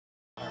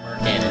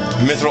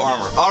Mithril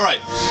armor. Alright,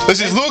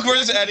 this is Luke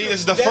versus Eddie. This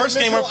is the first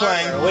game we're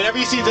playing. Whenever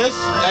you see this,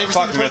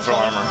 fuck Mithril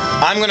armor.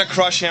 I'm gonna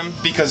crush him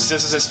because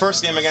this is his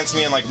first game against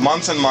me in like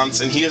months and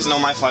months, and he doesn't know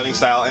my fighting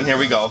style, and here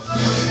we go.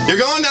 You're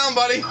going down,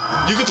 buddy.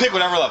 You can pick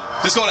whatever level.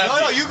 Just go to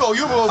FD. No, you go.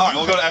 Alright,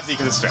 we'll go to FD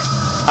because it's fair.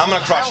 I'm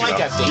gonna crush you, though.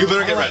 FD. You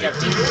better get ready.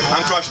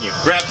 I'm crushing you.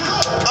 Grab.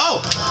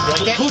 Oh!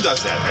 Who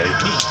does that, Eddie?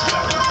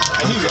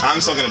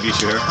 I'm still gonna beat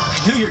you here. I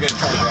knew you were gonna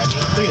try to grab me.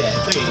 Look at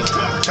that. Look at you.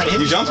 Try to hit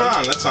me. You jumped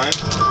around, that's fine.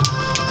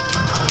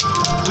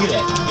 Look at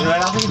that. You know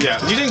what else?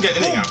 Yeah, you didn't get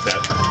anything out of that.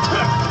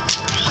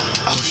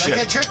 Oh shit.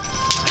 Like that trick?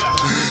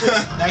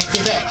 Nice,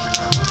 stay back.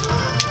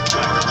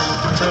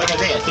 So like I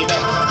say, stay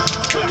back.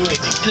 Don't do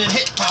anything. And then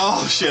hit.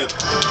 Oh shit.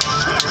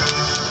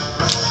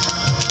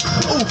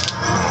 Ooh.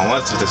 Oh,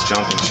 what's with this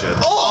jumping shit?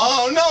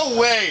 Oh, no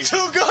way!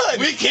 Too good!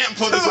 We can't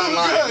put this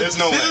online. There's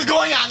no way. This is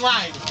going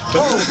online.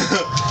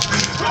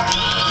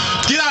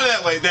 Get out of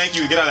that way, thank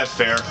you. Get out of that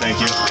fair, thank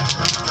you.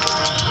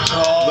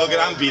 Oh. Look,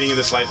 I'm beating you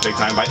this life big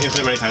time by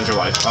infinite many times your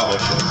life. Uh oh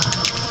shit.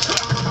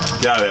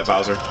 Get out of that,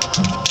 Bowser.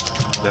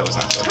 That was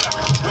not good.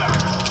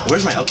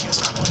 Where's my L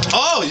cancel?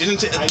 Oh, you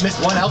didn't. I missed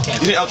one L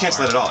cancel. You didn't L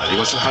cancel it at all, Eddie.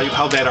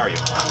 How bad are you?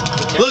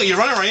 Look, you're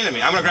running right into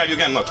me. I'm gonna grab you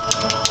again. Look.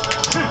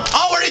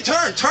 Oh, where'd he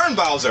turn? Turn,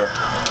 Bowser.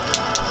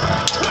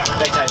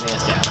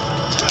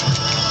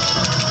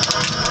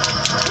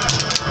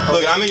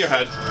 Look, I'm in your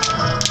head.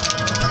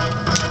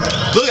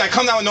 Look, I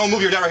come down with no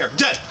move. You're dead right here.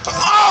 Dead.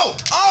 Oh!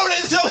 Oh, they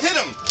still hit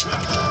him.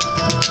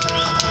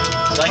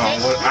 Like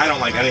I don't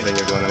like anything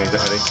you're doing, Eddie.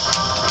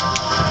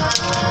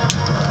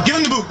 Give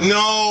him the boot.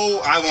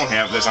 No, I won't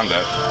have this. I'm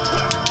dead.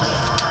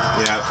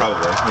 Yeah,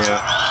 probably.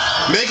 Yeah.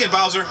 Make it,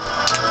 Bowser.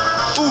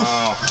 Oof.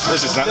 Oh,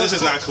 this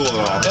is not cool at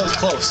all. That was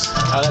close.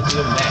 I'll have to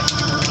give him that.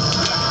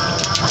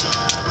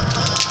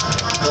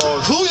 Oh,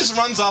 who just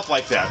runs up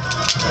like that?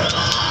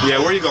 Yeah,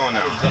 where are you going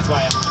now? That's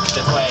why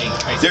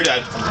I You're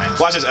dead. Sometimes.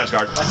 Watch this,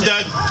 Edgeguard.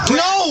 Dead.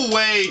 No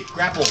way.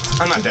 Grapple.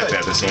 I'm not that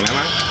bad at this game, am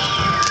I?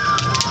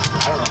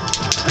 I don't know.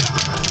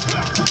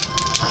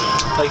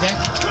 Like that?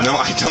 No,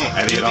 I don't,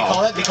 Eddie, at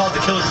all. They call it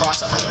the killer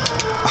cross-up.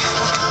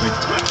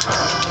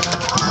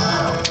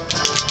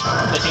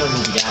 That's the only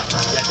move you got.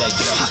 You got that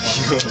get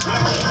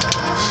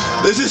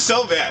up. This is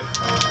so bad.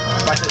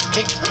 Watch this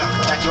kick.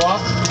 Back you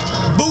off.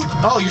 Boot!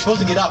 Oh, you're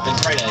supposed to get up and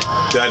try to...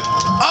 Dead.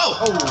 Oh!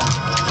 Oh!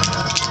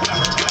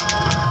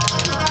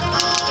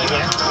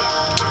 Again?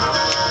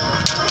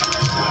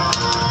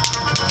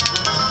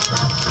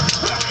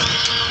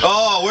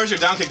 Oh, where's your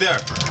down kick there?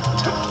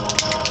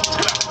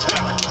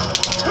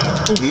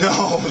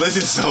 No, this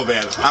is so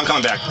bad. I'm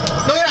coming back.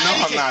 No, you're not.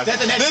 No, I'm not.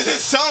 This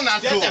is so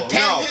not cool.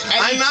 No,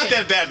 I'm not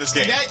that bad at this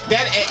game.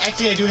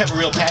 Actually, I do have a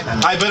real patent on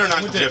that. I better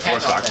not get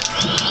force locked.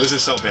 This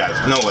is so bad.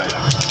 No way.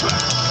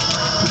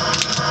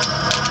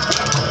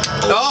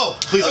 Oh!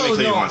 Please let me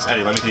kill you once.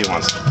 Eddie, let me kill you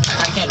once.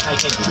 I can't do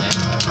that.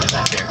 That's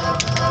not fair.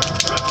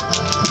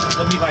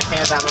 Let me my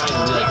fans online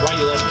and be like, why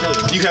do you let me kill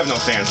you? You have no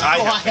fans. I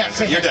have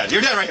fans. You're dead.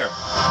 You're dead right here.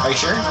 Are you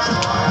sure?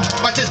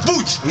 Watch this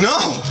boot!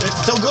 No!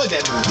 It's so good,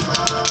 that move.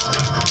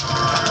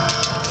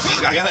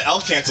 Fuck, I got an L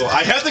cancel.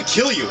 I have to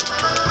kill you.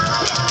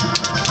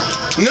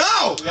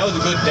 No! That was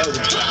a good.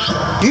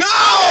 No!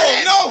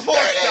 No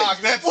force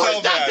stock. That's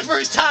so bad. Force stock the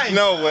first time.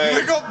 No way.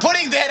 We're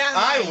putting that on.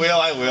 I will.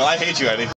 I hate you, Eddie.